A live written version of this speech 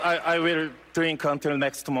I will drink until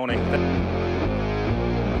next morning.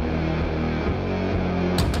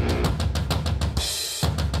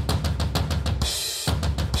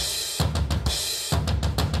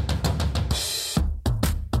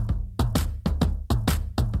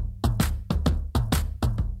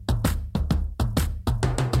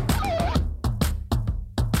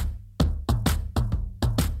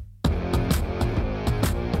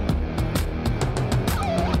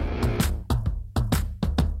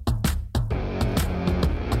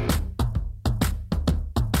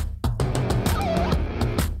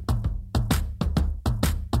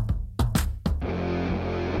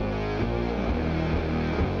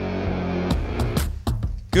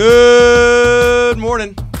 Good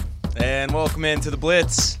morning, and welcome into the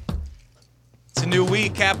Blitz. It's a new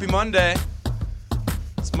week. Happy Monday.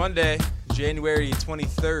 It's Monday, January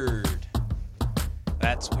 23rd.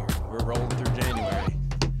 That's weird. We're rolling through January.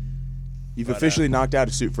 You've officially knocked out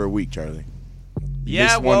a suit for a week, Charlie. You Yeah,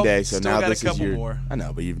 missed well, one day, so still now got this a couple is your. more. I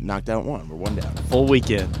know, but you've knocked out one. We're one down. Full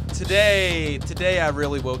weekend. Today I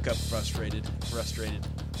really woke up frustrated.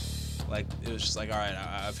 Like, it was just like, all right,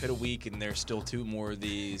 I've hit a week, and there's still two more of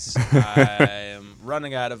these. I am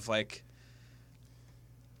running out of, like,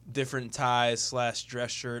 different ties /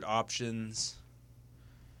 dress shirt options.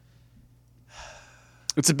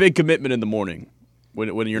 It's a big commitment in the morning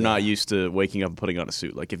when you're not used to waking up and putting on a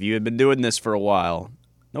suit. Like, if you had been doing this for a while,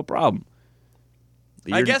 no problem.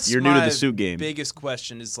 But I guess you're new to the suit game. Biggest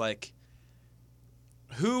question is, like,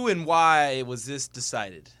 who and why was this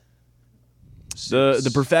decided? The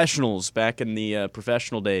professionals back in the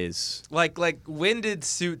professional days. Like when did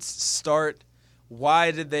suits start?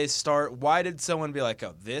 Why did they start? Why did someone be like,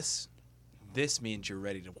 oh, this means you're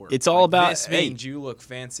ready to work? It's all about this means you look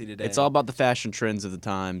fancy today. It's all about the fashion trends of the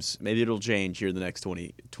times. Maybe it'll change here in the next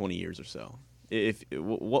 20 years or so.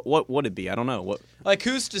 What would it be? I don't know. What? Like,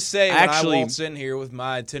 who's to say Actually, when I waltz in here with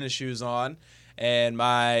my tennis shoes on and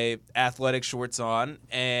my athletic shorts on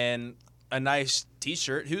and a nice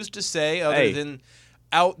T-shirt, who's to say, other than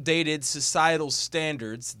outdated societal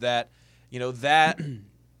standards, that, you know, that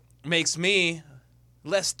makes me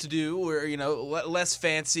less to do or, you know, less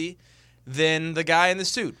fancy than the guy in the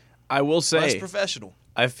suit? I will say, less professional.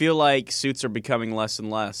 I feel like suits are becoming less and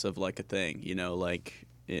less of like a thing, you know, like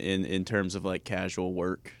in terms of like casual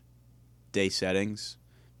work day settings,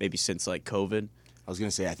 maybe since like COVID. I was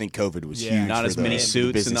gonna say, I think COVID was Yeah. huge. Not for as many the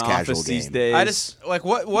suits business in the casual office these game. days. I just, like,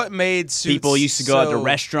 what made suits People used to go out to so-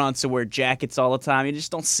 restaurants and wear jackets all the time. You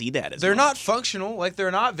just don't see that as They're much. not functional. Like,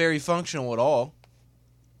 they're not very functional at all.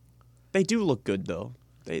 They do look good, though.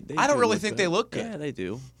 They I don't do really look think good. they look good. Yeah, they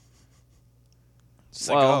do. It's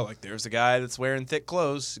Well- like, oh, like, there's a guy that's wearing thick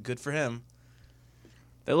clothes. Good for him.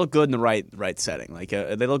 They look good in the right setting. Like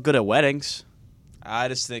they look good at weddings. I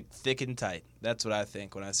just think thick and tight. That's what I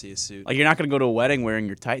think when I see a suit. Like you're not going to go to a wedding wearing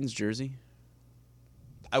your Titans jersey.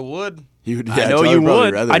 I would. He would, I know Charlie you probably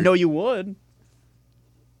would. rather- I know you would.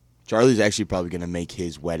 Charlie's actually probably gonna make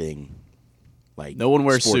his wedding like No one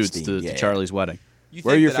wears sports suits themed. to Yeah. Charlie's wedding. You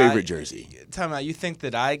Wear think your that favorite jersey. Time out. You think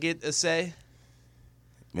that I get a say?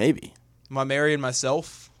 Maybe. Am I marrying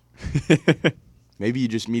myself? Maybe you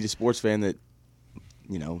just meet a sports fan that,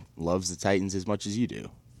 you know, loves the Titans as much as you do.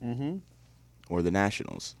 Mm-hmm. Or the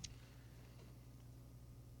Nationals.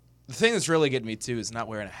 The thing that's really getting me too is not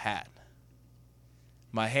wearing a hat.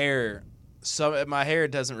 My hair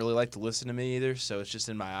doesn't really like to listen to me either, so it's just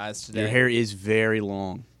in my eyes today. Your hair is very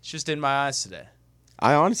long. It's just in my eyes today.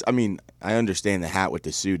 I understand the hat with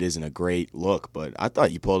the suit isn't a great look, but I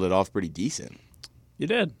thought you pulled it off pretty decent. You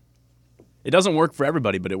did. It doesn't work for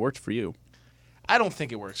everybody, but it worked for you. I don't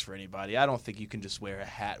think it works for anybody. I don't think you can just wear a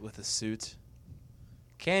hat with a suit.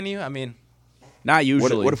 Can you? I mean, Not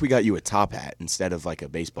usually. What if we got you a top hat instead of like a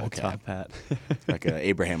baseball a cap? top hat? Like a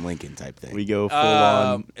Abraham Lincoln type thing. We go full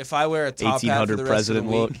on. if I wear a top hat for 1800 the rest of the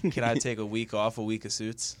president week, can I take a week off, a week of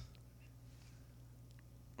suits?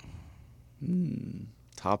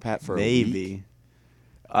 Top hat for a week? Maybe.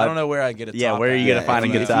 I don't know where I get a top yeah, where are hat. you gonna find a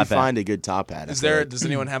if good you top hat? find a good top hat. I Is feel there? like- Does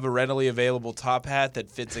anyone have a readily available top hat that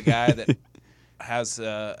fits a guy that has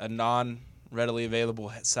a non-readily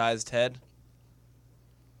available sized head?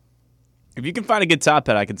 If you can find a good top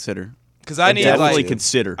hat, I consider. Because I need Definitely like,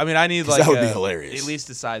 consider. I mean, I need 'Cause like that would be hilarious. at least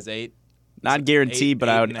a size 8. Not guaranteed, but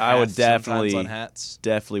I would. I would definitely, on hats.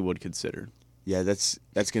 definitely would consider. Yeah, that's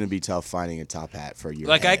going to be tough finding a top hat for your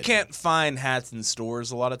Like I head. can't find hats in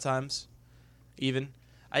stores a lot of times. Even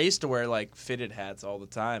I used to wear like fitted hats all the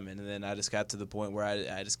time, and then I just got to the point where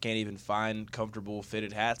I just can't even find comfortable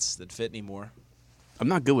fitted hats that fit anymore. I'm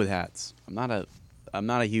not good with hats. I'm not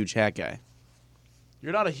a huge hat guy.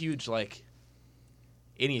 You're not a huge like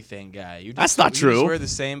anything guy. That's not true. You just wear the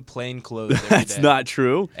same plain clothes every day. That's not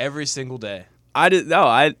true. Every single day.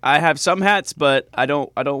 I have some hats, but I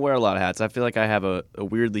don't wear a lot of hats. I feel like I have a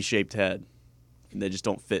weirdly shaped head. And they just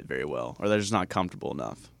don't fit very well, or they're just not comfortable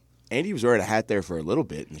enough. Andy was wearing a hat there for a little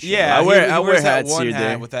bit in the show. Yeah, I wear wears hats that one here, hat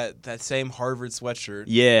there. with that same Harvard sweatshirt.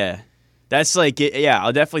 Yeah, that's like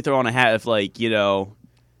I'll definitely throw on a hat if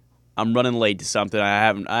I'm running late to something.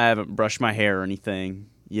 I haven't brushed my hair or anything.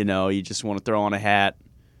 You just want to throw on a hat.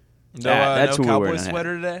 That's no who we're cowboy wearing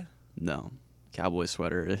sweater today. No, cowboy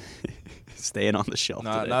sweater. Staying on the shelf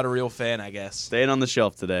today. Not a real fan, I guess. Staying on the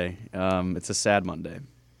shelf today. It's a sad Monday.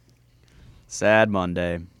 Sad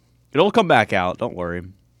Monday. It'll come back out. Don't worry.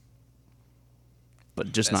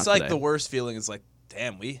 But just not today. It's like the worst feeling is like,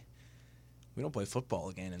 damn, we don't play football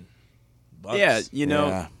again in months.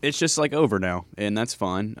 Yeah, it's just like over now, and that's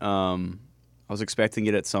fine. I was expecting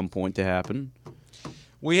it at some point to happen.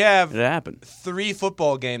 We have It happened. 3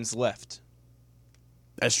 football games left.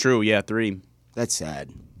 That's true. Yeah, 3. That's sad.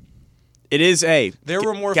 It is. There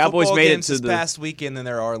were more Cowboys football made games it to this past weekend than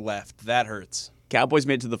there are left. That hurts. Cowboys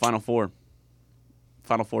made it to the Final Four.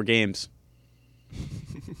 Final 4 games.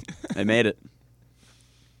 They made it.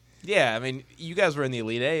 Yeah, I mean, you guys were in the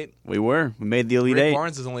Elite Eight. We made the Elite Rick Eight.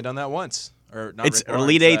 Barnes has only done that once. Or not It's Rick Barnes,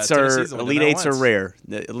 Elite Eights Tennessee's only done that Eights are once. rare.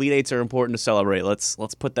 The Elite Eights are important to celebrate. Let's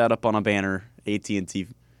put that up on a banner. AT&T.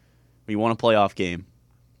 We want a playoff game.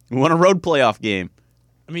 We want a road playoff game.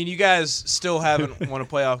 I mean, you guys still haven't won a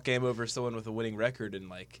playoff game over someone with a winning record in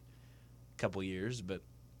like a couple years, but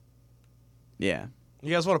Yeah,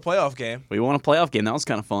 you guys won a playoff game. we won a playoff game. That was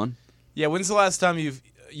kind of fun. Yeah, when's the last time you've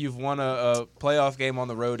won a playoff game on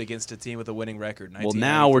the road against a team with a winning record? Well,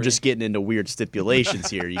 now we're 1993? just getting into weird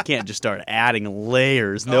stipulations here. You can't just start adding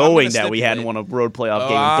layers, I'm knowing gonna that we hadn't won stipulate. a road playoff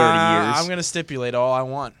game in 30 years. I'm going to stipulate all I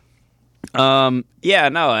want. Yeah,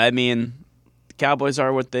 no, I mean, the Cowboys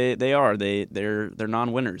are what they are. They're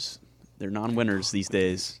non-winners. They're non-winners these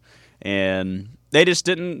days, and they just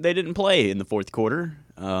didn't play in the fourth quarter.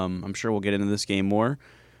 I'm sure we'll get into this game more,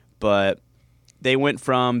 but they went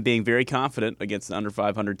from being very confident against an under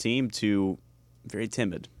 500 team to very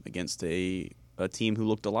timid against a team who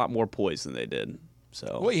looked a lot more poised than they did.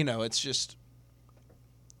 So, Well, it's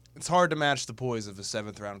hard to match the poise of a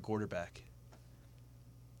 7th-round quarterback.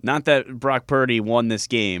 not that Brock Purdy won this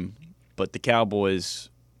game, but the Cowboys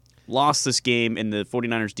lost this game, and the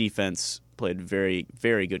 49ers defense played a very,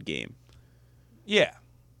 very good game. Yeah.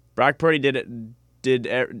 Brock Purdy did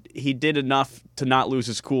enough to not lose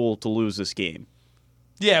his cool to lose this game,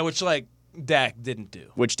 Yeah, which, Dak didn't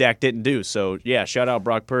do. which Dak didn't do. So, yeah, shout out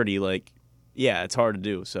Brock Purdy. Yeah, it's hard to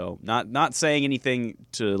do. So, not saying anything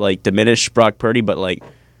to, diminish Brock Purdy, but,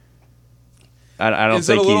 I don't Is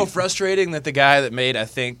it think a little frustrating that the guy that made, I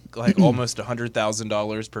think, almost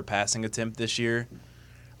 $100,000 per passing attempt this year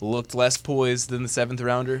looked less poised than the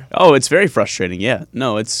 7th-rounder? Oh, it's very frustrating, yeah.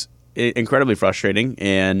 No, it's incredibly frustrating.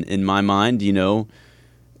 And in my mind, you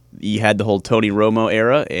had the whole Tony Romo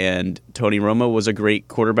era, and Tony Romo was a great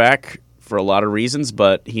quarterback for a lot of reasons,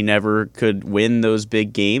 but he never could win those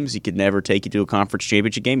big games. He could never take you to a conference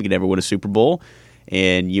championship game. He could never win a Super Bowl.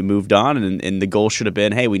 And you moved on, and the goal should have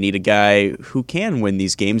been, hey, we need a guy who can win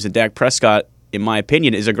these games. And Dak Prescott, in my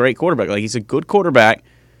opinion, is a great quarterback. He's a good quarterback,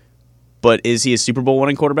 but is he a Super Bowl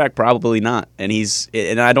winning quarterback? Probably not.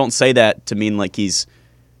 And I don't say that to mean he's,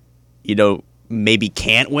 maybe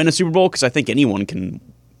can't win a Super Bowl, because I think anyone can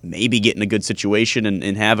maybe get in a good situation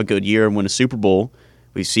and have a good year and win a Super Bowl.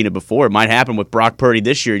 We've seen it before. It might happen with Brock Purdy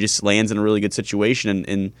this year. He just lands in a really good situation,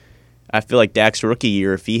 and I feel like Dak's rookie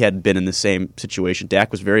year, if he had been in the same situation,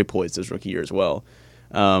 Dak was very poised his rookie year as well.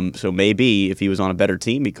 So maybe if he was on a better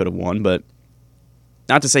team, he could have won. But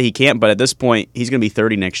not to say he can't, but at this point, he's going to be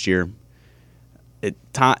 30 next year.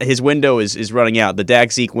 His window is running out. The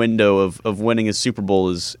Dak-Zeke window of winning a Super Bowl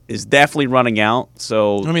is definitely running out.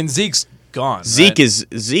 So I mean, Zeke's gone. Zeke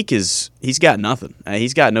right? is he's got nothing.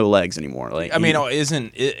 He's got no legs anymore.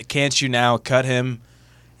 Can't you now cut him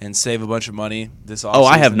and save a bunch of money this offseason? Oh,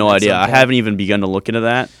 I have no at idea. some I point? haven't even begun to look into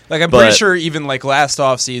that. I'm pretty sure even last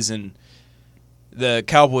offseason, the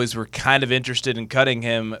Cowboys were kind of interested in cutting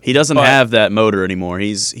him. He doesn't have that motor anymore.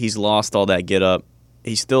 He's lost all that get up.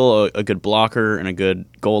 He's still a good blocker and a good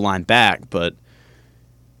goal line back, but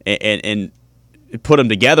and put them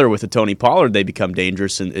together with a Tony Pollard, they become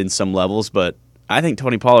dangerous in some levels. But I think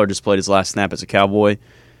Tony Pollard just played his last snap as a Cowboy.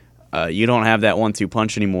 You don't have that 1-2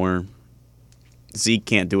 punch anymore. Zeke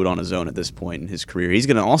can't do it on his own at this point in his career. He's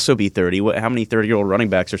going to also be 30. How many 30-year-old running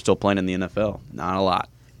backs are still playing in the NFL? Not a lot.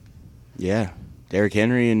 Yeah. Derrick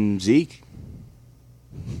Henry and Zeke.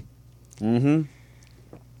 Mm-hmm.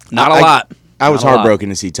 Not a lot. I was Not a lot. heartbroken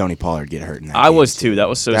to see Tony Pollard get hurt in that I game, was too. That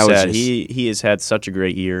was so That was sad. just- He has had such a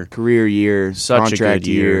great year. Career year, Such a contract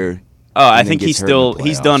good year. year. Oh, I and then think gets hurt in the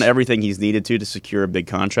he's done playoffs. everything he's needed to secure a big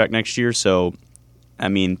contract next year. So, I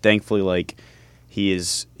mean, thankfully, like he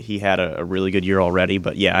had a really good year already.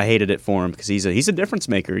 But yeah, I hated it for him because he's a difference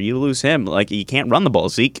maker. You lose him, like he can't run the ball.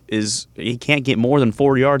 Zeke he can't get more than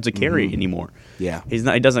 4 yards a carry anymore. Yeah. He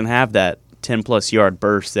doesn't have that 10+ yard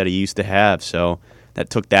burst that he used to have. So that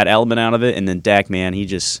took that element out of it. And then Dak, man, he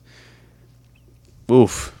just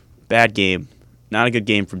bad game. Not a good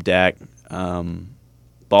game from Dak.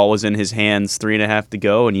 Ball was in his hands, 3.5 to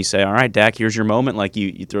go, and you say, "All right, Dak, here's your moment." Like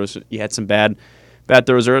you had some bad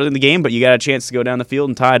throws early in the game, but you got a chance to go down the field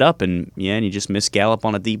and tie it up, and you just miss Gallup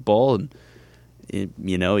on a deep ball, and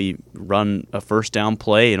you run a first down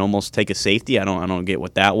play and almost take a safety. I don't get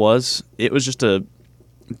what that was. It was just a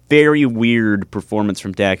very weird performance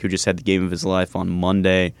from Dak, who just had the game of his life on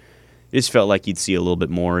Monday. It just felt like you'd see a little bit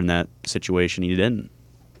more in that situation. He didn't.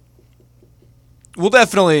 We'll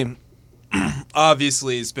definitely,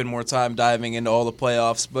 obviously, spend more time diving into all the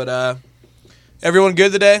playoffs. But everyone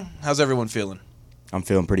good today? How's everyone feeling? I'm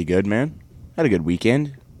feeling pretty good, man. Had a good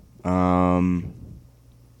weekend. Yeah,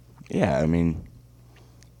 I mean,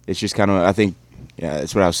 it's just kind of, I think, yeah,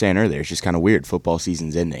 that's what I was saying earlier. It's just kind of weird. Football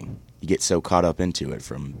season's ending. You get so caught up into it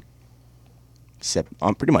from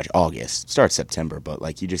pretty much August. Starts September, but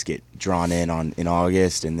like you just get drawn in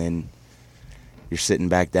August, and then you're sitting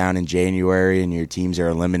back down in January, and your teams are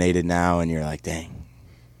eliminated now, and you're like, dang,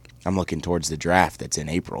 I'm looking towards the draft that's in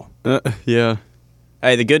April. Yeah.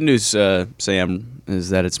 Hey, the good news, Sam, is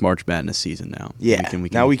that it's March Madness season now. Yeah,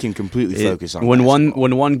 now we can completely focus on when basketball.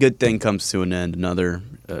 one good thing comes to an end, another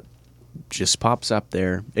just pops up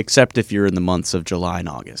there. Except if you're in the months of July and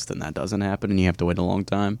August, and that doesn't happen, and you have to wait a long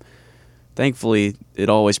time. Thankfully, it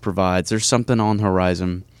always provides. There's something on the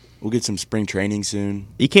horizon. We'll get some spring training soon.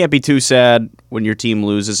 You can't be too sad when your team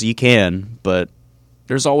loses. You can, but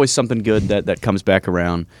there's always something good that comes back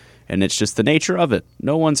around, and it's just the nature of it.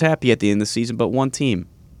 No one's happy at the end of the season but one team.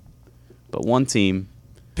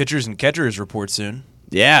 Pitchers and catchers report soon.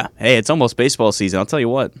 Yeah. Hey, it's almost baseball season. I'll tell you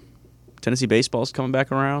what. Tennessee baseball's coming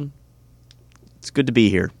back around. It's good to be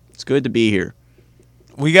here.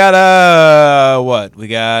 We got, what? We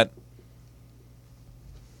got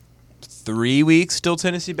 3 weeks till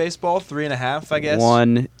Tennessee baseball? 3.5, I guess?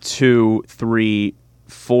 1, 2, 3,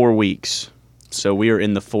 4 weeks. So we are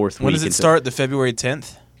in the fourth week. When does it start? The February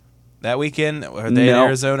 10th? That weekend? Are they in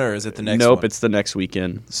Arizona, or is it the next one? Nope, it's the next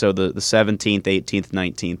weekend. So the 17th, 18th,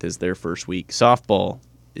 19th is their first week. Softball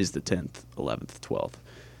is the 10th, 11th, 12th.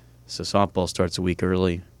 So softball starts a week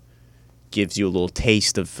early. Gives you a little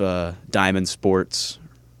taste of diamond sports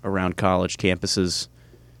around college campuses.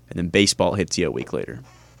 And then baseball hits you a week later.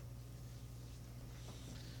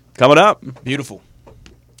 Coming up. Beautiful.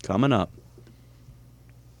 Coming up.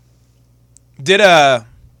 Did I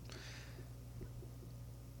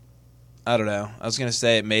don't know. I was gonna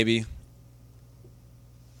say it maybe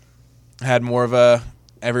had more of a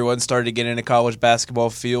everyone started to get into college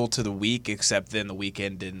basketball feel to the week, except then the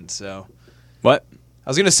weekend didn't. So What? I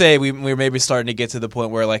was gonna say we're maybe starting to get to the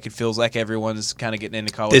point where like it feels like everyone's kind of getting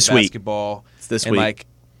into college This week. basketball. It's this and week. like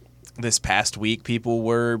this past week people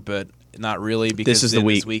were, but not really because This is the then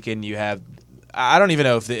week. This weekend you have. I don't even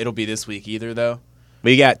know if it'll be this week either though.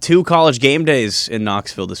 We got 2 college game days in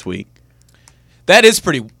Knoxville this week. That is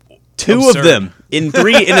pretty. 2 absurd. of them in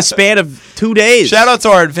a span of 2 days. Shout out to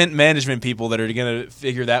our event management people that are going to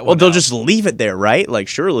figure that one Well, they'll out. just leave it there, right? Like,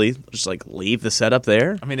 surely, just like leave the setup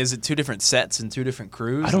there. I mean, is it 2 different sets and 2 different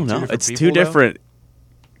crews? I don't and 2 know. different It's people, two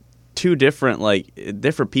though?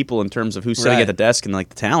 different people in terms of who's sitting Right. at the desk and like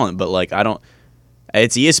the talent. But like, I don't.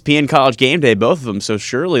 It's ESPN College Game Day, both of them. So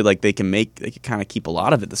surely, like they can kind of keep a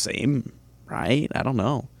lot of it the same, right? I don't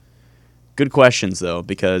know. Good questions though,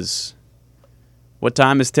 because what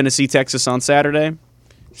time is Tennessee Texas on Saturday?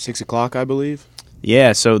 6 o'clock, I believe.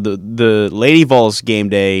 Yeah, so the Lady Vols game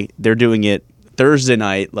day, they're doing it Thursday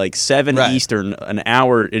night, like 7 Right. Eastern, an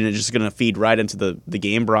hour, and it's just going to feed right into the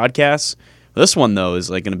game broadcasts. This one, though, is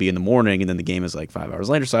like going to be in the morning, and then the game is like 5 hours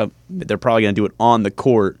later, so they're probably going to do it on the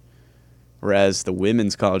court, whereas the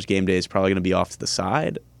women's college game day is probably going to be off to the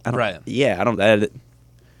side. Right. Yeah, I don't.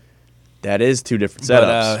 That is 2 different But,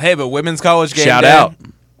 setups. but women's college game Shout day out.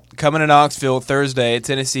 coming to Knoxville Thursday,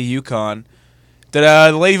 Tennessee UConn. Did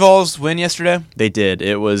the Lady Vols win yesterday? They did.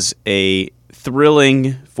 It was a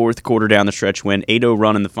thrilling fourth quarter down the stretch win. 8-0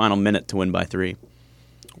 run in the final minute to win by 3.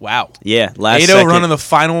 Wow. Yeah, last 8-0 second. run in the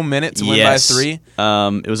final minute to win by 3.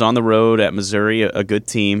 It was on the road at Missouri, a good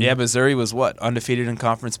team. Yeah, Missouri was what, undefeated in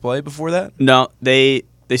conference play before that? No, they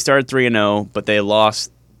started 3-0, but they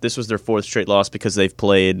lost this was their fourth straight loss because they've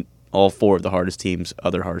played all four of the hardest teams,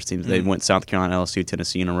 other hardest teams. They went South Carolina, LSU,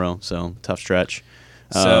 Tennessee in a row, so tough stretch.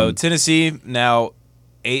 So Tennessee now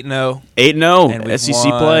 8-0. 8-0 And we've SEC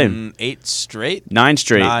won play. 8 straight? 9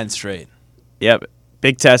 straight. 9 straight. Yep.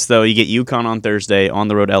 Big test, though. You get UConn on Thursday, on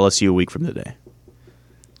the road LSU a week from today.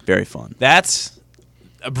 Very fun. That's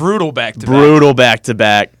a brutal back-to-back. Brutal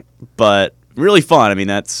back-to-back, but really fun. I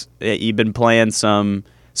mean, you've been playing some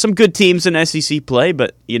good teams in SEC play,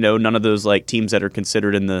 but, none of those like teams that are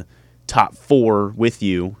considered in the top 4 with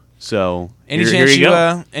you. So Any here chance you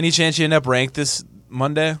go. Any chance you end up ranked this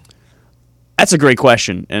Monday? That's a great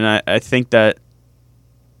question, and I think that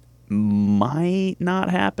might not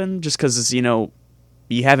happen just because it's you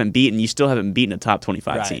still haven't beaten a top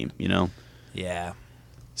 25 team. Yeah.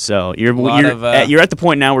 So you're at the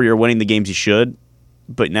point now where you're winning the games you should,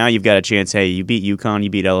 but now you've got a chance. Hey, you beat UConn,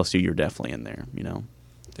 you beat LSU, you're definitely in there.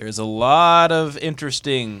 There's a lot of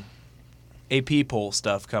interesting AP poll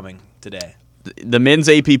stuff coming today. The men's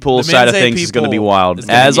AP poll side of things is going to be wild.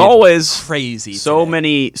 Gonna As be always, crazy. So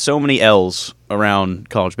today. many L's around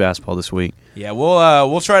college basketball this week. Yeah,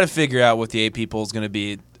 we'll try to figure out what the AP poll is going to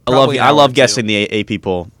be. I love guessing the AP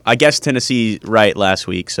poll. I guessed Tennessee right last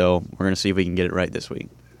week, so we're going to see if we can get it right this week.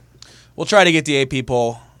 We'll try to get the AP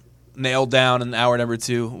poll nailed down in hour number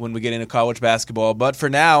 2 when we get into college basketball. But for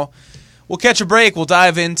now, we'll catch a break. We'll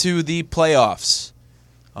dive into the playoffs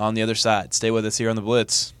on the other side. Stay with us here on the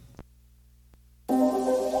Blitz.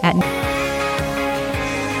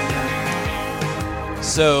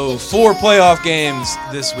 So 4 playoff games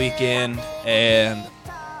this weekend, and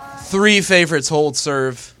 3 favorites hold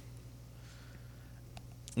serve.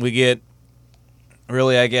 We get,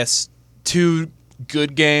 really, I guess, 2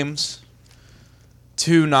 good games,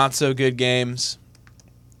 2 not-so-good games,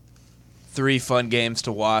 3 fun games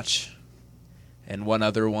to watch, and 1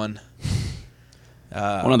 other one.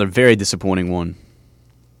 One other very disappointing one.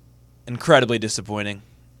 Incredibly disappointing.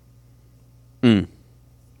 Mm.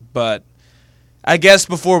 But I guess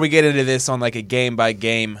before we get into this on like a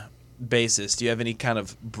game-by-game basis, do you have any kind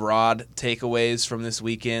of broad takeaways from this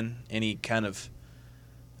weekend? Any kind of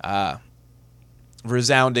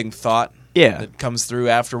resounding thought that comes through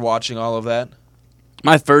after watching all of that?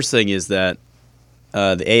 My first thing is that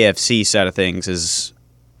the AFC side of things is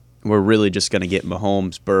we're really just going to get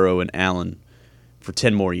Mahomes, Burrow, and Allen for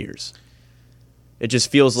 10 more years. It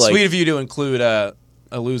just feels like... Sweet of you to include a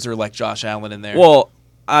loser like Josh Allen in there. Well,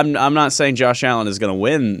 I'm not saying Josh Allen is going to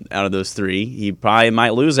win out of those 3. He probably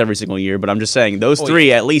might lose every single year, but I'm just saying those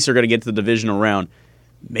 3 at least are going to get to the divisional round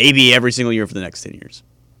maybe every single year for the next 10 years.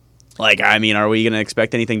 Like, I mean, are we going to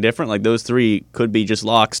expect anything different? Like, those 3 could be just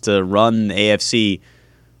locks to run the AFC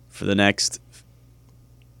for the next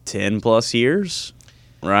 10-plus years,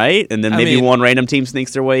 right? And then maybe one random team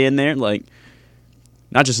sneaks their way in there, like,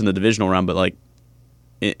 not just in the divisional round, but, like,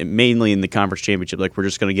 mainly in the conference championship. Like, we're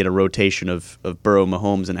just going to get a rotation of Burrow,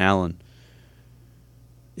 Mahomes, and Allen.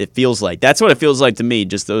 It feels like. That's what it feels like to me.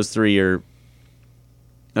 Just those 3 are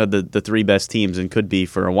the 3 best teams and could be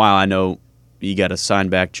for a while. I know you got to sign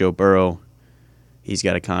back Joe Burrow. He's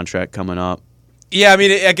got a contract coming up. Yeah, I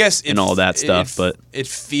mean, I guess... and all that stuff, but... It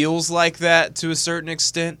feels like that to a certain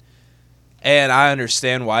extent, and I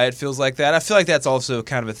understand why it feels like that. I feel like that's also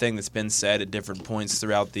kind of a thing that's been said at different points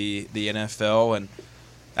throughout the NFL, and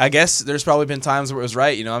I guess there's probably been times where it was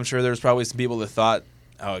right. I'm sure there's probably some people that thought,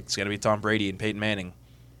 oh, it's going to be Tom Brady and Peyton Manning.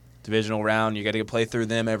 Divisional round, you got to play through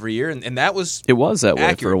them every year, and that was It was that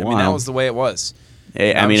accurate. way for a while. I mean, that was the way it was.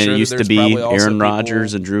 I mean, sure it used to be Aaron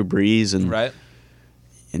Rodgers and Drew Brees and right.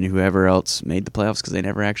 And whoever else made the playoffs because they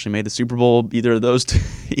never actually made the Super Bowl. Either of those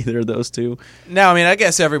two. Now, I mean, I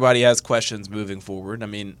guess everybody has questions moving forward. I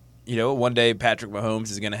mean, one day Patrick Mahomes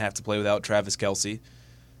is going to have to play without Travis Kelce.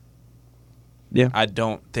 Yeah, I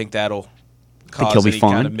don't think that'll cause any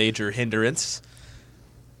kind of major hindrance.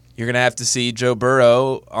 You're going to have to see Joe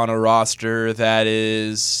Burrow on a roster that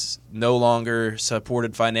is no longer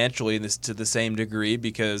supported financially to the same degree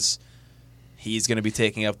because he's going to be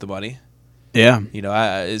taking up the money. Yeah.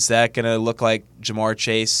 Is that going to look like Jamar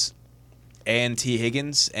Chase and T.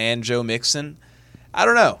 Higgins and Joe Mixon? I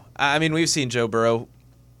don't know. I mean, we've seen Joe Burrow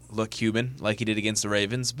look human like he did against the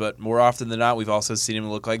Ravens, but more often than not, we've also seen him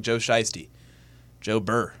look like Joe Shiesty. Joe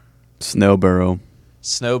Burr. Snow Burrow.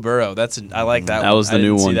 I like that one. That was the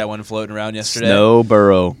new one. I didn't see that one floating around yesterday. Snow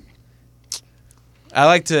Burrow. I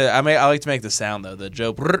like to make the sound though. The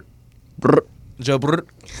Joe Brr. Brr. Joe Brr.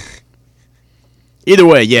 Either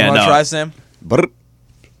way, yeah. You want to no. try, Sam? Brr.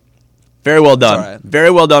 Very well done. Right. Very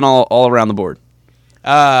well done all around the board.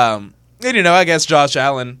 And I guess Josh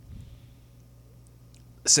Allen.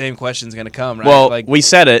 Same question's gonna come, right? Well, we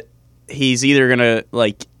said it. He's either gonna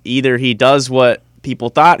either he does what people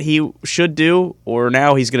thought he should do, or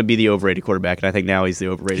now he's going to be the overrated quarterback. And I think now he's the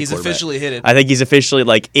overrated He's quarterback. officially hit it. I think he's officially,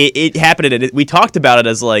 like, it happened. We talked about it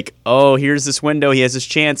as, like, oh, here's this window. He has this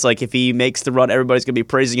chance. Like, if he makes the run, everybody's going to be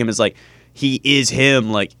praising him. It's like, he is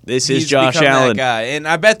him. Like, this is Josh Allen. That guy. And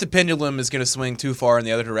I bet the pendulum is going to swing too far in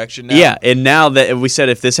the other direction now. Yeah, and now that we said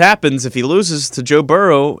if this happens, if he loses to Joe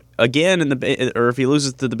Burrow again, or if he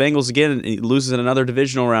loses to the Bengals again and he loses in another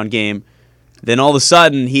divisional round game, then all of a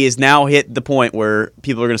sudden he has now hit the point where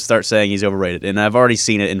people are going to start saying he's overrated. And I've already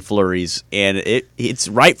seen it in flurries, and it's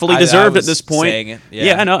rightfully deserved at this point. Saying it,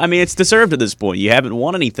 yeah, I know. I mean, it's deserved at this point. You haven't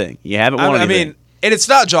won anything. Anything. I mean, and it's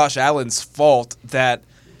not Josh Allen's fault that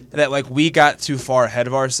like we got too far ahead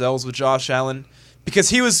of ourselves with Josh Allen, because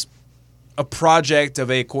he was a project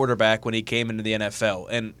of a quarterback when he came into the NFL,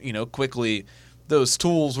 and quickly those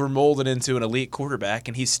tools were molded into an elite quarterback,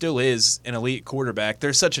 and he still is an elite quarterback.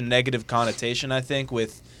 There's such a negative connotation, I think,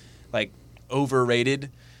 with like overrated,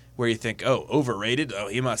 where you think, oh, overrated, oh,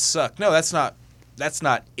 he must suck. No, that's not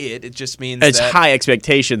it. It just means it's that high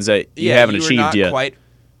expectations that you haven't achieved not yet. Quite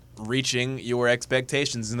reaching your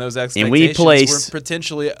expectations, and those expectations and we placed, were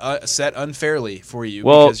potentially set unfairly for you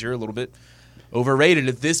because you're a little bit overrated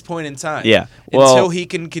at this point in time. Yeah. Until he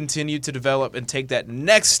can continue to develop and take that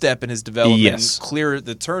next step in his development yes. and clear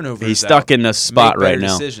the turnovers. He's stuck in a spot right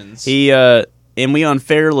now. Decisions. And we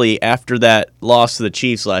unfairly, after that loss to the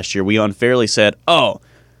Chiefs last year, we unfairly said, oh,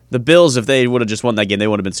 the Bills, if they would have just won that game, they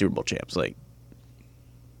would have been Super Bowl champs. Like,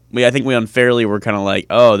 I think we unfairly were kind of like,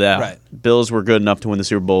 oh, Bills were good enough to win the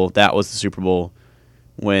Super Bowl. That was the Super Bowl.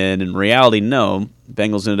 When in reality, no.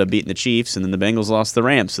 Bengals ended up beating the Chiefs, and then the Bengals lost the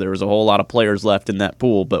Rams. So there was a whole lot of players left in that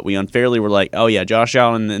pool. But we unfairly were like, oh, yeah, Josh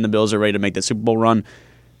Allen and the Bills are ready to make the Super Bowl run.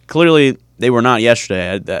 Clearly, they were not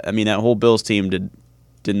yesterday. I mean, that whole Bills team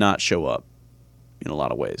did not show up in a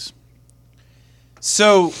lot of ways.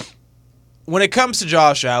 So when it comes to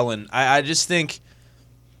Josh Allen, I just think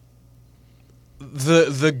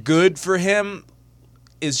the good for him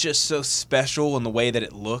is just so special in the way that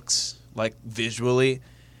it looks, like visually,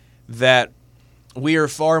 that we are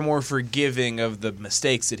far more forgiving of the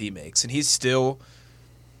mistakes that he makes. And he's still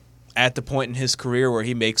at the point in his career where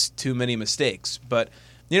he makes too many mistakes. But,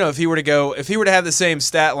 if he were to have the same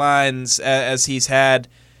stat lines as he's had,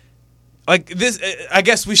 like this, I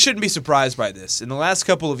guess we shouldn't be surprised by this. In the last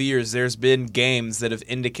couple of years, there's been games that have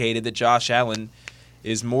indicated that Josh Allen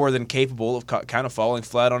is more than capable of kind of falling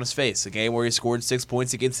flat on his face. A game where he scored 6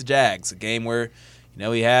 points against the Jags. A game where,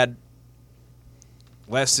 he had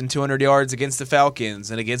less than 200 yards against the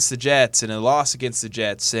Falcons and against the Jets, and a loss against the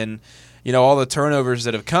Jets, and all the turnovers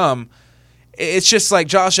that have come. It's just like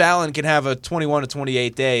Josh Allen can have a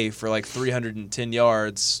 21-28 day for like 310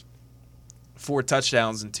 yards, 4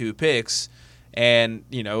 touchdowns and 2 picks, and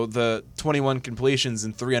the 21 completions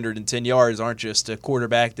and 310 yards aren't just a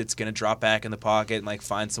quarterback that's going to drop back in the pocket and like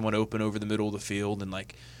find someone open over the middle of the field and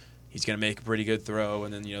like he's going to make a pretty good throw,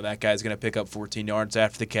 and then, that guy's going to pick up 14 yards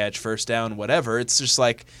after the catch, first down, whatever. It's just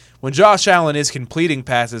like when Josh Allen is completing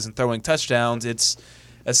passes and throwing touchdowns, it's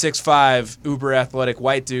a 6'5", uber-athletic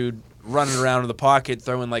white dude running around in the pocket,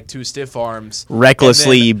 throwing like 2 stiff arms.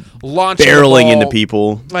 Recklessly barreling into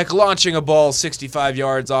people. Like launching a ball 65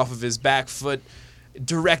 yards off of his back foot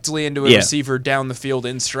directly into a receiver down the field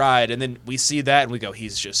in stride. And then we see that and we go,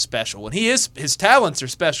 he's just special. And his talents are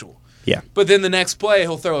special. Yeah. But then the next play,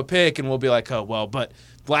 he'll throw a pick, and we'll be like, oh, well, but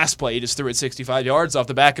last play, he just threw it 65 yards off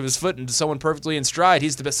the back of his foot into someone perfectly in stride.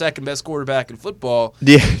 He's the second-best quarterback in football.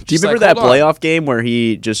 Do you remember that playoff game where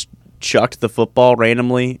he just chucked the football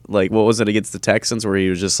randomly? Like, what was it against the Texans where he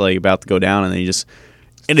was just, like, about to go down, and then he just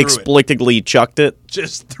inexplicably chucked it?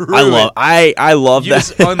 Just threw it. I love you that.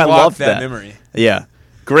 Just unlocked I love that memory. Yeah.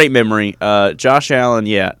 Great memory. Josh Allen,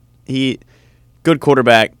 he good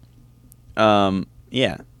quarterback.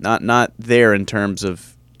 Not there in terms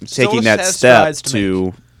of taking that step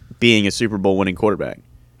to being a Super Bowl winning quarterback.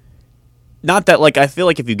 Not that, like, I feel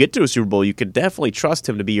like if you get to a Super Bowl, you could definitely trust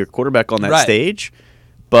him to be your quarterback on that stage,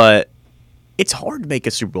 but it's hard to make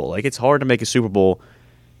a Super Bowl. Like, it's hard to make a Super Bowl,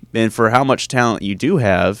 and for how much talent you do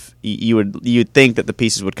have, you'd think that the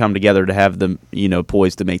pieces would come together to have them,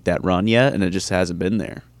 poised to make that run yet, and it just hasn't been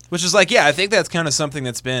there. Which is like, I think that's kind of something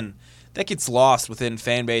that gets lost within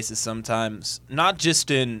fan bases sometimes, not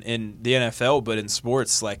just in the NFL, but in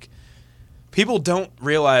sports. Like, people don't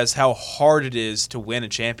realize how hard it is to win a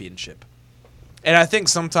championship. And I think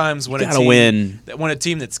sometimes when a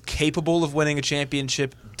team that's capable of winning a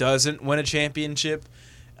championship doesn't win a championship,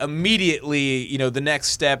 immediately, the next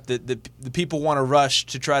step that the people want to rush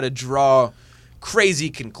to try to draw crazy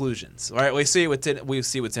conclusions. All right, we see it with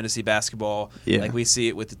Tennessee basketball. Yeah. Like we see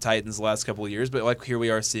it with the Titans the last couple of years, but like here we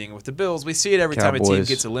are seeing it with the Bills. We see it every time a team Cowboys.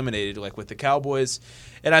 gets eliminated, like with the Cowboys.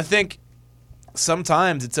 And I think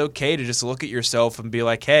sometimes it's okay to just look at yourself and be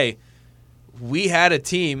like, hey, we had a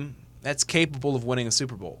team that's capable of winning a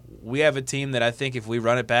Super Bowl. We have a team that I think if we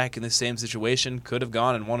run it back in the same situation could have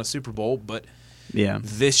gone and won a Super Bowl, but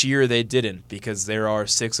this year they didn't because there are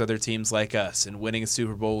 6 other teams like us, and winning a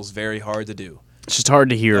Super Bowl is very hard to do. It's just hard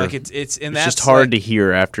to hear. Like it's just hard to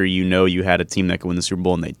hear after you had a team that could win the Super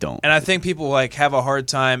Bowl and they don't. And I think people like have a hard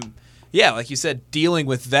time, like you said, dealing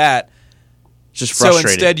with that. Just frustrated.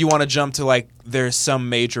 So instead, you want to jump to like there's some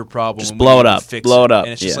major problem. Just blow it up. Blow it up.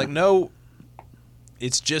 And it's just like no,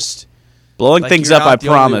 it's just blowing like things you're up. not I the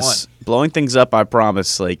only promise. one. Blowing things up. I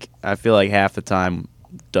promise. Like I feel like half the time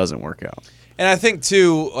doesn't work out. And I think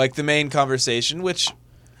too, like the main conversation, which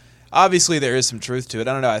obviously there is some truth to it.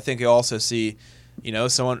 I don't know. I think you also see,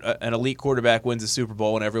 an elite quarterback wins a Super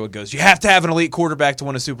Bowl, and everyone goes, "You have to have an elite quarterback to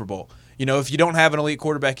win a Super Bowl." If you don't have an elite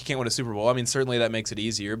quarterback, you can't win a Super Bowl. I mean, certainly that makes it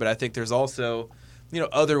easier, but I think there's also,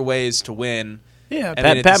 other ways to win. Yeah,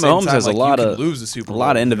 And Pat Mahomes has a lot of lose a Super a Bowl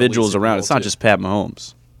lot of and lose a individuals Super around. Bowl It's not too. just Pat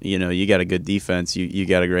Mahomes. You got a good defense. You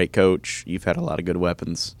got a great coach. You've had a lot of good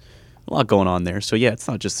weapons. A lot going on there. So yeah, it's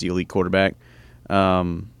not just the elite quarterback. I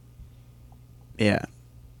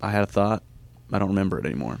had a thought. I don't remember it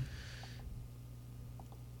anymore.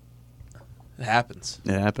 It happens.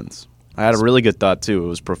 It happens. I had a really good thought too. It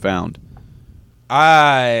was profound.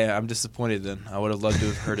 I'm disappointed then. I would have loved to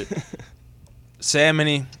have heard it. Sam,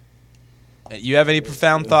 you have any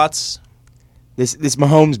profound thoughts? This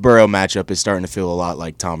Mahomes-Burrow matchup is starting to feel a lot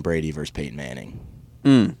like Tom Brady versus Peyton Manning.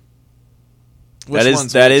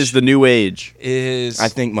 That is the new age. I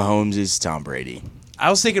think Mahomes is Tom Brady. I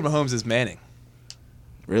was thinking Mahomes is Manning.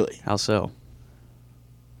 Really? How so?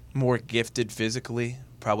 More gifted physically,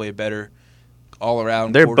 probably a better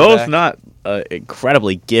all-around They're quarterback. both not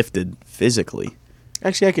incredibly gifted physically.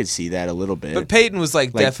 Actually, I could see that a little bit. But Peyton was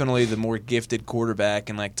definitely the more gifted quarterback,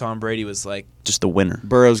 and like Tom Brady was like just the winner.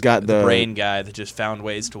 Burrow's got the brain guy that just found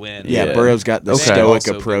ways to win. Yeah, Burrow's got the stoic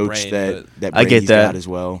Also approach good brain, that I Brady's get that got as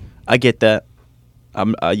well. I get that.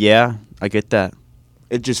 I get that.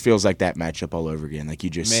 It just feels like that matchup all over again. Like you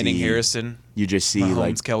just Manning see Harrison. You just see Mahomes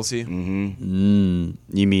like Kelsey. Mm-hmm.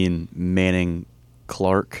 You mean Manning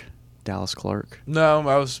Clark, Dallas Clark? No,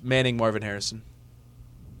 I was Manning Marvin Harrison.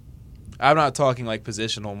 I'm not talking like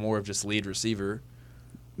positional, more of just lead receiver.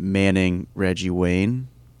 Manning Reggie Wayne.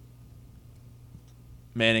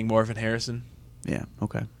 Manning Marvin Harrison. Yeah.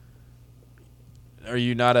 Okay. Are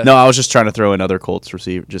you not a? No, I was just trying to throw in other Colts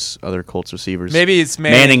receivers. Maybe it's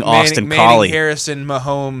Manning Austin Manning Collie. Harrison,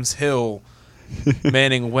 Mahomes, Hill,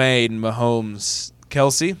 Manning Wayne, Mahomes,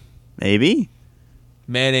 Kelsey. Maybe.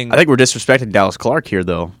 Manning. I think we're disrespecting Dallas Clark here,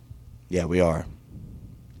 though. Yeah, we are.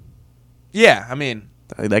 Yeah, I mean,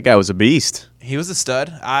 that guy was a beast. he was a stud.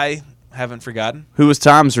 I haven't forgotten. Who was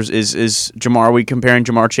Tom's? Is Jamar? Are we comparing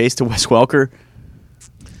Jamar Chase to Wes Welker?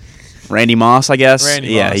 Randy Moss, I guess. Randy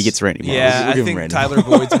Yeah, Moss. he gets Randy Moss. Yeah, We'll I give him think Randy Tyler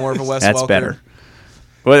Boyd's more of a Wes That's Welker. better.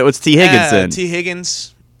 What's T. Higgins then? T.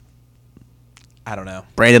 Higgins. I don't know.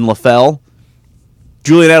 Brandon LaFell,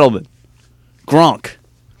 Julian Edelman, Gronk.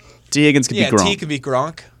 T. Higgins could be Gronk. T could be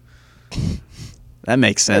Gronk. That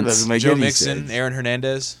makes That sense. doesn't make Joe any Mixon, sense. Aaron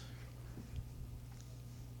Hernandez.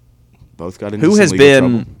 Both got into Who some has legal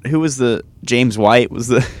been? trouble. Who was the James White? Was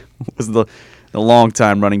the long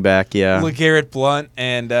time running back? Yeah. LeGarrette Blunt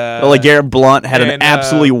and LeGarrette Blunt had an and,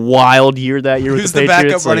 absolutely wild year that year with who's the the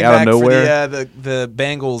Patriots, backup running out back of nowhere. for the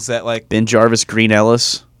Bengals that Ben Jarvis, Green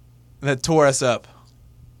Ellis. that tore us up.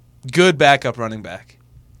 Good backup running back.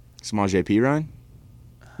 Samaje Perine?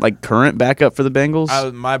 Like current backup for the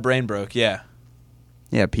Bengals? My brain broke. Yeah,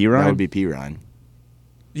 Yeah, P. That Ryan. would be Perine.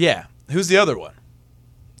 yeah. Who's the other one?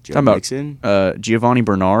 Joe Talking about Mixon? Giovanni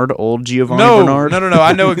Bernard, old Giovanni No, Bernard. no.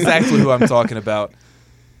 I know exactly who I'm talking about.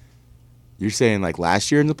 You're saying like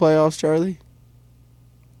last year in the playoffs, Charlie?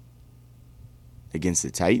 Against the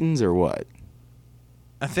Titans or what?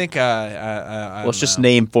 I think I Let's just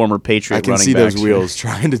name former Patriot I can running see those backs. wheels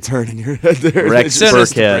trying to turn in your head there. Rex Send us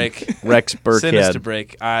to Burkhead. break. Rex Send us to Burkhead.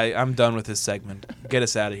 break. I'm done with this segment. Get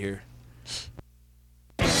us out of here.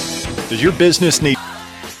 Does your business need...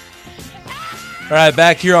 All right,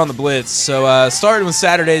 back here on the Blitz. So starting with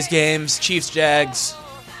Saturday's games, Chiefs-Jags.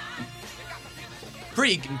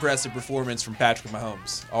 Pretty impressive performance from Patrick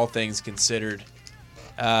Mahomes, all things considered.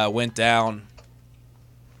 Went down,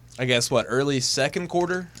 I guess, early second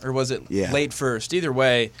quarter? Or was it late first? Either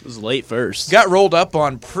way, It was late first. got rolled up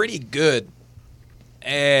on pretty good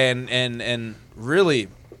and really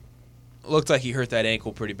looked like he hurt that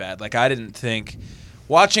ankle pretty bad. Like, I didn't think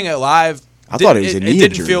watching it live. I thought it was a knee injury. It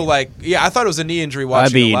didn't feel like, I thought it was a knee injury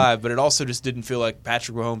watching it live, but it also just didn't feel like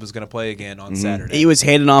Patrick Mahomes was going to play again on Saturday. He was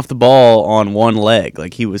handing off the ball on one leg.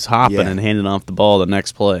 Like, he was hopping and handing off the ball the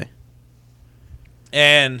next play.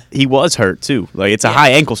 And he was hurt, too. Like, it's a high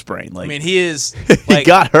ankle sprain. Like, I mean, he is. Like, he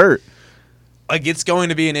got hurt. Like, it's going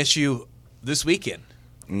to be an issue this weekend.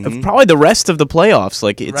 Probably the rest of the playoffs.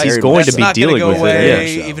 Like, he's going to be dealing with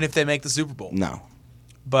it. Yeah. Even if they make the Super Bowl. No.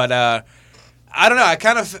 But I don't know.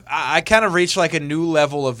 I kind of reached like a new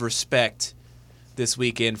level of respect this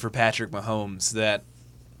weekend for Patrick Mahomes. That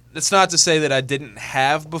it's not to say that I didn't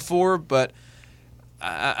have before, but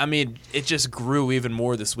I mean, it just grew even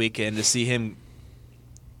more this weekend to see him.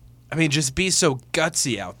 I mean, just be so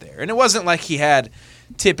gutsy out there. And it wasn't like he had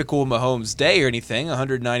typical Mahomes day or anything,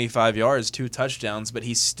 195 yards, 2 touchdowns, but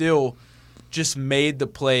he still just made the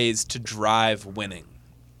plays to drive winning.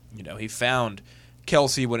 You know, he found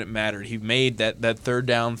Kelsey when it mattered. He made that third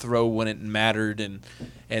down throw when it mattered,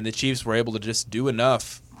 and the Chiefs were able to just do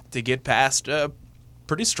enough to get past a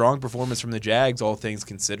pretty strong performance from the Jags, all things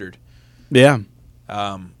considered. Yeah.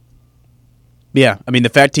 Yeah, I mean, the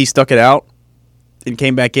fact he stuck it out and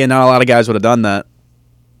came back in, not a lot of guys would have done that.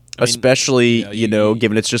 I mean, especially,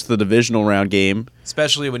 given it's just the divisional round game.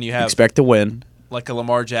 Especially when you expect to win. Like a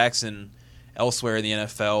Lamar Jackson elsewhere in the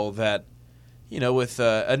NFL that, with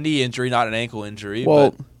a knee injury, not an ankle injury,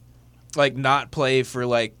 but like not play for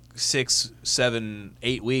like 6, 7,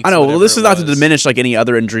 8 weeks. I know. Well, this is not to diminish like any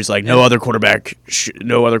other injuries. Like no other quarterback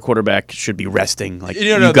should be resting. Like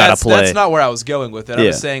you gotta play. That's not where I was going with it. I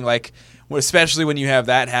was saying like, especially when you have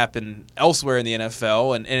that happen elsewhere in the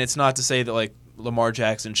NFL, and it's not to say that like Lamar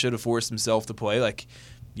Jackson should have forced himself to play. Like,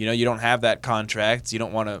 you don't have that contract. You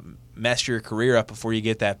don't want to mess your career up before you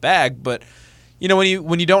get that bag. But,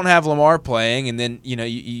 when you don't have Lamar playing and then,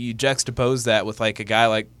 you juxtapose that with like a guy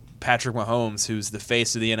like Patrick Mahomes, who's the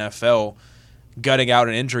face of the NFL, gutting out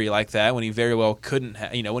an injury like that when he very well couldn't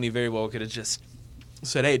when he very well could have just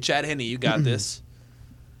said, hey, Chad Henne, you got this.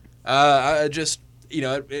 I just,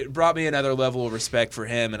 it brought me another level of respect for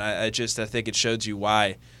him. And I think it shows you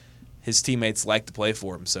why his teammates like to play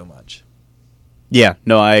for him so much. Yeah,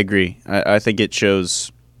 no, I agree. I think it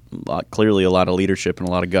shows clearly a lot of leadership and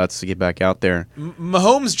a lot of guts to get back out there.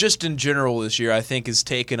 Mahomes, just in general this year, I think has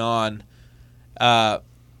taken on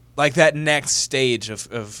like that next stage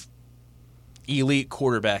of elite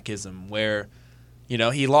quarterbackism where,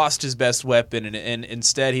 he lost his best weapon and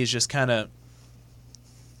instead he's just kind of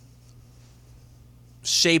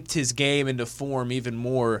shaped his game into form even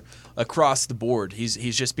more across the board.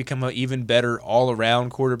 He's just become an even better all-around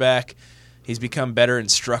quarterback. He's become better in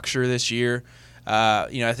structure this year.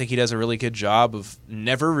 I think he does a really good job of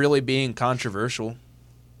never really being controversial.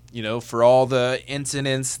 For all the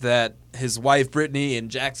incidents that his wife Brittany and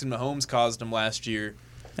Jackson Mahomes caused him last year.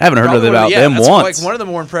 I haven't heard about them once. Like one of the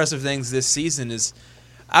more impressive things this season is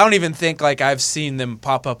I don't even think like I've seen them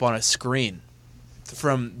pop up on a screen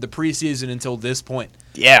from the preseason until this point.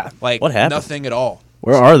 Yeah. Like what happened? Nothing at all.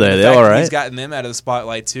 Where are they? They all right? He's gotten them out of the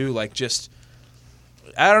spotlight too. Like just,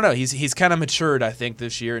 I don't know. He's kind of matured, I think,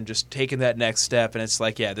 this year and just taken that next step. And it's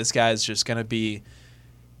like, yeah, this guy's just going to be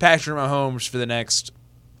Patrick Mahomes for the next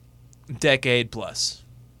decade plus.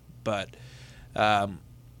 But I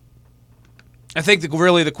think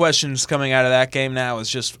really the questions coming out of that game now is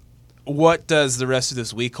just what does the rest of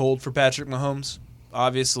this week hold for Patrick Mahomes?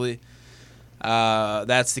 Obviously.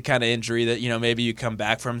 That's the kind of injury that, maybe you come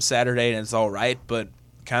back from Saturday and it's all right, but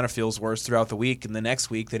kind of feels worse throughout the week and the next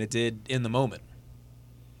week than it did in the moment.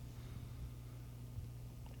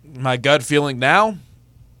 My gut feeling now,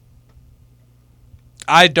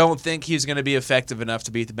 I don't think he's going to be effective enough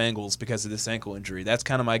to beat the Bengals because of this ankle injury. That's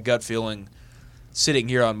kind of my gut feeling sitting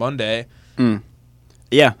here on Monday.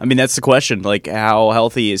 Yeah, I mean, that's the question. Like, how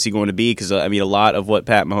healthy is he going to be? Because, I mean, a lot of what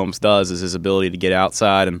Pat Mahomes does is his ability to get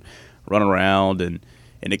outside and run around and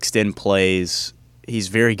extend plays. He's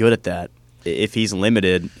very good at that. If he's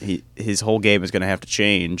limited, his whole game is going to have to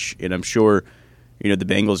change. And I'm sure, the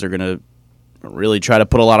Bengals are going to really try to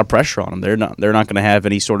put a lot of pressure on him. They're not going to have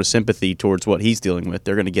any sort of sympathy towards what he's dealing with.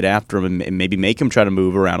 They're going to get after him and maybe make him try to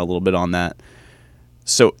move around a little bit on that.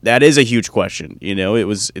 So that is a huge question.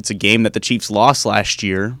 It's a game that the Chiefs lost last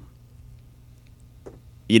year.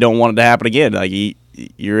 You don't want it to happen again. Like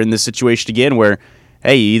you're in this situation again where,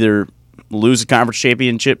 hey, you either lose a conference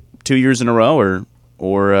championship 2 years in a row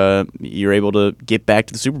or you're able to get back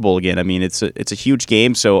to the Super Bowl again. I mean, it's a huge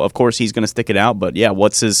game, so of course he's going to stick it out. But yeah,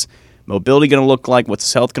 what's his mobility going to look like? What's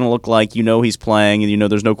his health going to look like? He's playing,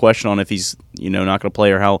 and there's no question on if he's not going to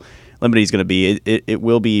play or how limited he's going to be. It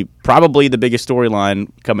will be probably the biggest storyline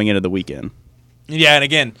coming into the weekend. Yeah, and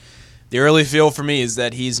again, the early feel for me is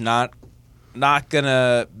that he's not going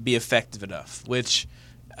to be effective enough, which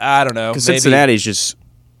I don't know. Because Cincinnati's just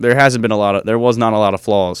there was not a lot of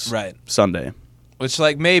flaws right Sunday. Which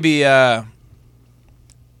maybe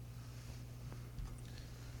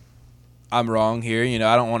I'm wrong here.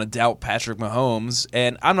 I don't want to doubt Patrick Mahomes,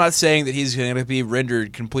 and I'm not saying that he's going to be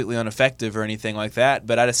rendered completely ineffective or anything like that,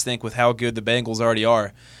 but I just think with how good the Bengals already are,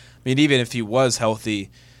 I mean, even if he was healthy,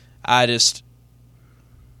 I just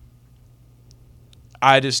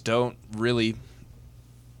don't really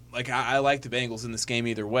I like the Bengals in this game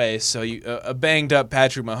either way. So a banged up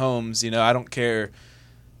Patrick Mahomes, I don't care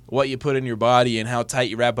what you put in your body and how tight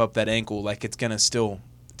you wrap up that ankle, it's gonna still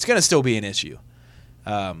be an issue.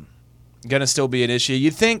 Going to still be an issue.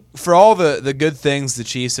 You'd think for all the good things the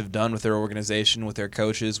Chiefs have done with their organization, with their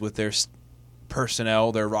coaches, with their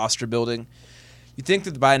personnel, their roster building, you'd think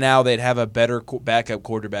that by now they'd have a better backup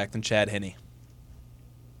quarterback than Chad Henne.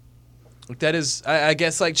 That is, I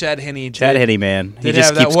guess, Chad Henne. Chad Henne, man. He just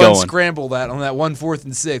have keeps that one going. Scramble on that 1 4th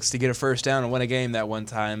and 6 to get a first down and win a game that one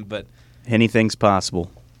time. But anything's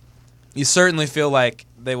possible. You certainly feel like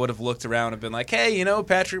they would have looked around and been like, hey,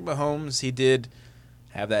 Patrick Mahomes, he did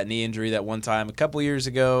have that knee injury that one time a couple years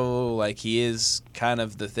ago. He is kind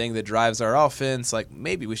of the thing that drives our offense.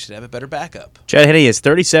 Maybe we should have a better backup. Chad Henne is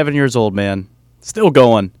 37 years old, man. Still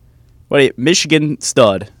going. Michigan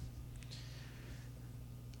stud.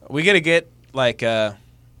 We gonna get are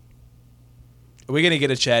we gonna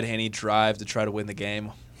get a Chad Henne drive to try to win the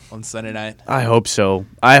game on Sunday night? I hope so.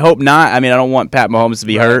 I hope not. I mean, I don't want Pat Mahomes to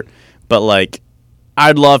be hurt, but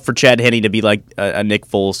I'd love for Chad Henne to be a Nick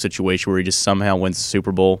Foles situation where he just somehow wins the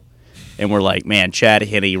Super Bowl, and we're like, man, Chad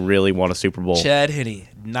Henne really won a Super Bowl. Chad Henne,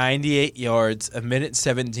 98 yards, 1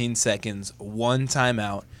 17 seconds, 1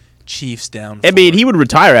 timeout. Chiefs down 4. I mean, he would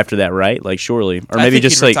retire after that, right? Surely, or maybe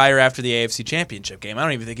he'd retire after the AFC Championship game. I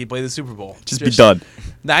don't even think he'd play the Super Bowl. Just be done.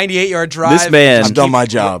 98-yard drive. This man, I've done my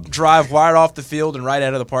job. Drive wide off the field and right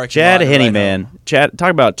out of the parking Chad lot. Henne, man.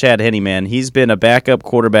 Talk about Chad Henne, man. He's been a backup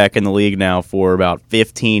quarterback in the league now for about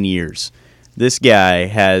 15 years. This guy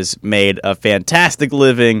has made a fantastic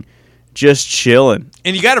living just chilling.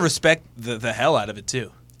 And you got to respect the hell out of it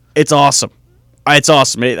too. It's awesome. It's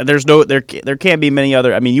awesome. There can't be many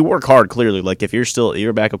other. I mean, you work hard clearly. If you're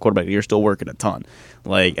a backup quarterback, you're still working a ton.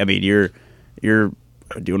 You're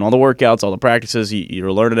doing all the workouts, all the practices.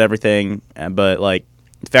 You're learning everything. But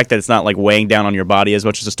the fact that it's not weighing down on your body as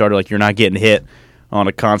much as a starter. You're not getting hit on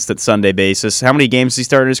a constant Sunday basis. How many games did he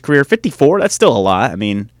start in his career? 54. That's still a lot. I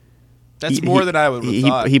mean, that's more than I would have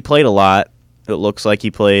thought. He played a lot. It looks like he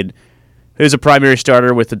played. He was a primary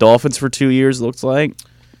starter with the Dolphins for 2 years. It looks like.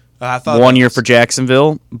 I thought 1 year for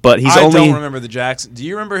Jacksonville, but he's I only. don't remember the Jackson. Do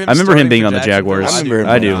you remember him? I remember him being on the Jaguars. I remember him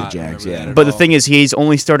I being do. on the Jags, yeah. But the thing is, he's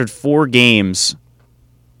only started 4 games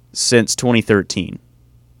since 2013.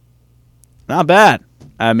 Not bad.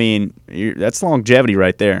 I mean, that's longevity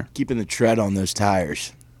right there. Keeping the tread on those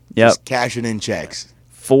tires. Yep. Just cashing in checks.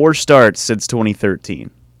 4 starts since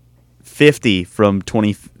 2013. 50 from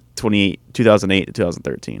 2008 to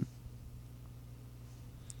 2013.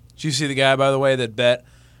 Did you see the guy, by the way, that bet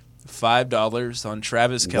 $5 on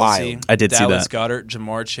Travis Kelce, Wild. I did see Dallas that. Goedert,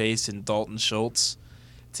 Jamar Chase, and Dalton Schultz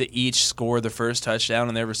to each score the first touchdown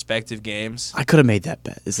in their respective games? I could have made that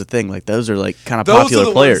bet. Is the thing. Those are kind of Those popular are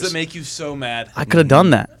the players. ones that make you so mad. I could have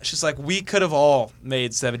done that. It's just we could have all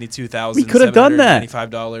made $72,000. We could have done that.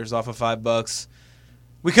 $95 off of $5.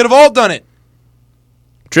 We could have all done it.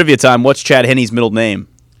 Trivia time. What's Chad Henne's middle name?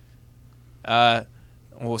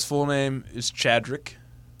 His full name is Chadrick.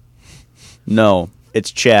 No, it's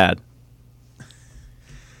Chad.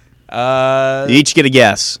 You each get a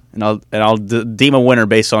guess, and I'll deem a winner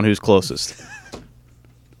based on who's closest.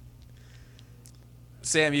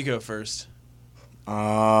 Sam, you go first.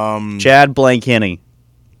 Chad blank Henne.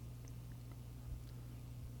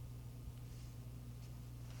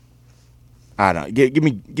 I don't know. Give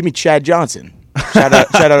me Chad Johnson. Shout out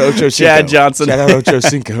Ocho Cinco. Chad Johnson. Shout out Ocho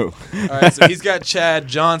Cinco. All right, so he's got Chad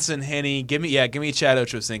Johnson, Henne. Give me Chad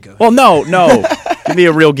Ocho Cinco. Well, no. Give me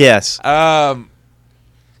a real guess.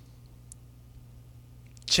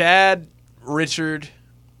 Chad Richard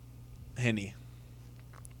Henne.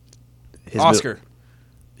 Oscar.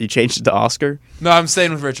 You changed it to Oscar? No, I'm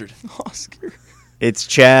staying with Richard. Oscar. It's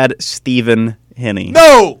Chad Stephen Henne.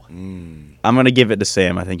 No! I'm going to give it to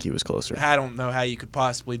Sam. I think he was closer. I don't know how you could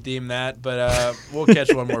possibly deem that, but we'll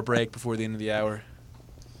catch one more break before the end of the hour.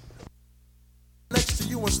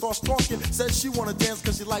 All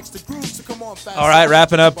right,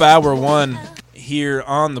 wrapping up hour one here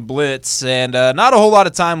on the Blitz, and not a whole lot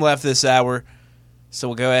of time left this hour, so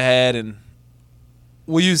we'll go ahead and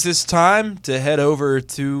we'll use this time to head over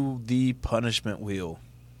to the punishment wheel.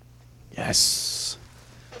 Yes.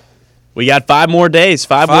 We got 5 more days.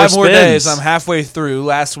 Five more more spins. days. I'm halfway through.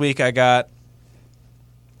 Last week I got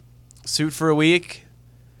suit for a week,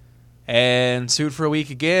 and suit for a week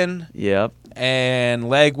again, Yep. and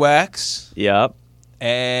leg wax, Yep.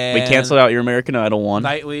 and We canceled out your American Idol one.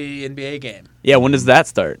 nightly NBA game. Yeah, when does that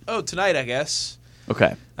start? Oh, tonight, I guess.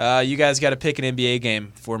 Okay. You guys got to pick an NBA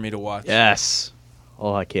game for me to watch. Yes.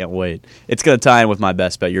 Oh, I can't wait. It's going to tie in with my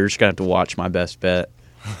best bet. You're just going to have to watch my best bet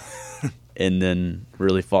and then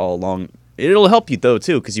really follow along. It'll help you, though,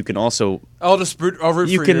 too, because you can also I'll root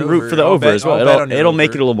you for can your root over. for the I'll over bet- as well. I'll bet on your It'll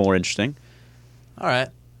make over. it a little more interesting. All right.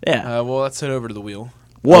 Yeah. Well, let's head over to the wheel.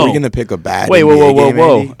 Are we gonna pick a bad? Wait, NBA whoa, game,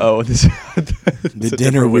 whoa. Andy? Oh, this The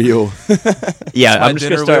dinner wheel. Yeah, My I'm just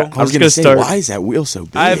dinner gonna start. wheel? I I'm was just gonna gonna say, start. why is that wheel so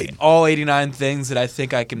big? I have all 89 things that I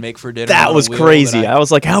think I can make for dinner. That on a was wheel crazy. that I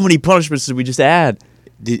was like, how many punishments did we just add?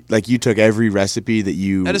 Like you took every recipe that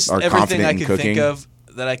you That is are everything confident I in can cooking. think of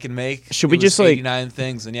that I can make. Should It we was just, like- 89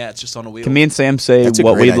 things, and yeah, it's just on a wheel. Can me and Sam say That's a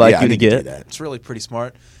what great we'd like idea. you I to need do get? that. It's really pretty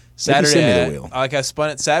smart. Maybe send me Saturday, the wheel. I spun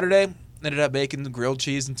it Saturday. Ended up making the grilled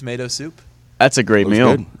cheese and tomato soup. That's a great Looks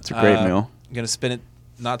meal. good. It's a great meal. I'm gonna spin it.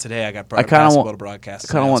 Not today. I got I kinda basketball want- to broadcast.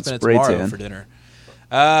 I kinda I'll want spin it spray tomorrow tan. for dinner.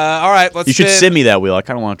 All right, let's. You should spin, send me that wheel. I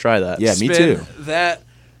kind of want to try that. Yeah, me spin too. That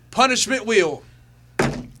punishment wheel.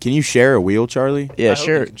 Can you share a wheel, Charlie? Yeah, I hope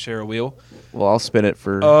sure. you can share a wheel. Well, I'll spin it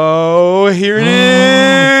for. Oh, here it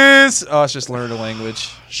is. Oh, it's just learn a language.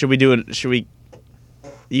 Should we do it? Should we?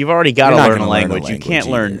 You've already got You're to not learn a gonna learn a language. You can't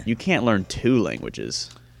language learn. either. You can't learn 2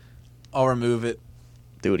 languages. I'll remove it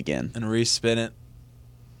Do it again. and respin it.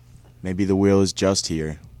 Maybe the wheel is just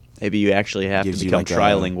here. Maybe you actually have to Gives you become like a-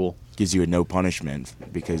 trilingual, Gives you a no punishment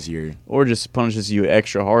because you're. or just punishes you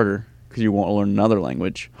extra harder because you want to learn another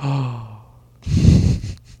language.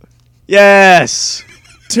 Yes,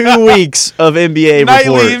 2 weeks of NBA Nightly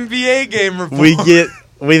report. NBA game report.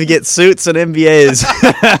 We get suits and NBAs.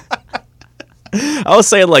 I was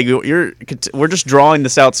saying, like, we're just drawing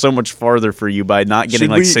this out so much farther for you by not getting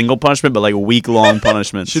Should like we- single punishment, but like week-long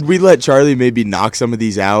punishments. Should we let Charlie maybe knock some of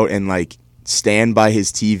these out and like stand by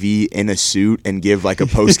his TV in a suit and give like a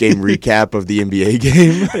post game recap of the NBA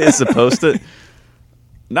game? It's supposed to.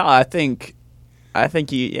 No, I think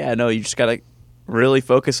you. Yeah, no, you just gotta really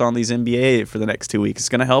focus on these NBA for the next 2 weeks. It's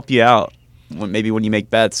gonna help you out. Maybe when you make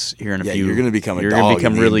bets here in a Yeah, few, you're gonna become a You're dog gonna in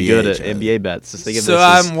become the really NBA, good at Charlie. NBA bets. Just think of So this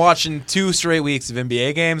as- I'm watching 2 straight weeks of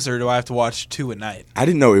NBA games, or do I have to watch 2 at night? I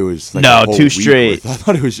didn't know it was like No, a whole 2 week straight. worth. I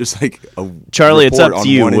thought it was just like a Charlie, it's report up on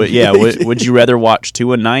to you. one Yeah, NBA would you rather watch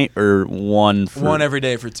 2 a night or one? For, One every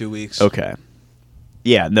day for 2 weeks. Okay.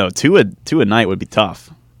 Yeah, no, two a night would be tough.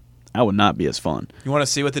 That would not be as fun. You want to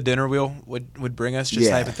see what the dinner wheel would bring us, just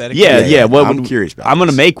Yeah. hypothetically? Yeah, Yeah, What I'm would- curious about I'm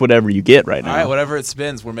gonna this. make whatever you get right All now. right, whatever it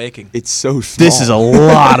spins, we're making. It's so small. This is a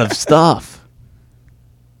lot of stuff.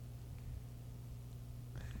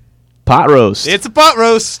 Pot roast. It's a pot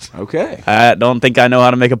roast. Okay. I don't think I know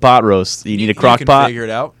how to make a pot roast. You need a crock You can pot? figure it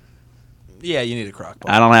out. Yeah, you need a crock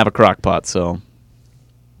pot. I don't have a crock pot, so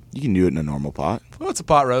You can do it in a normal pot. Well, it's a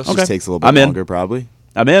pot roast. Just takes a little bit I'm in. longer, probably.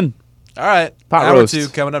 I'm in. All right. Pot Hour roast. 2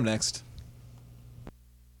 coming up next.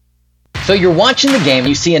 So you're watching the game,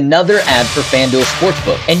 you see another ad for FanDuel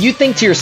Sportsbook, and you think to yourself,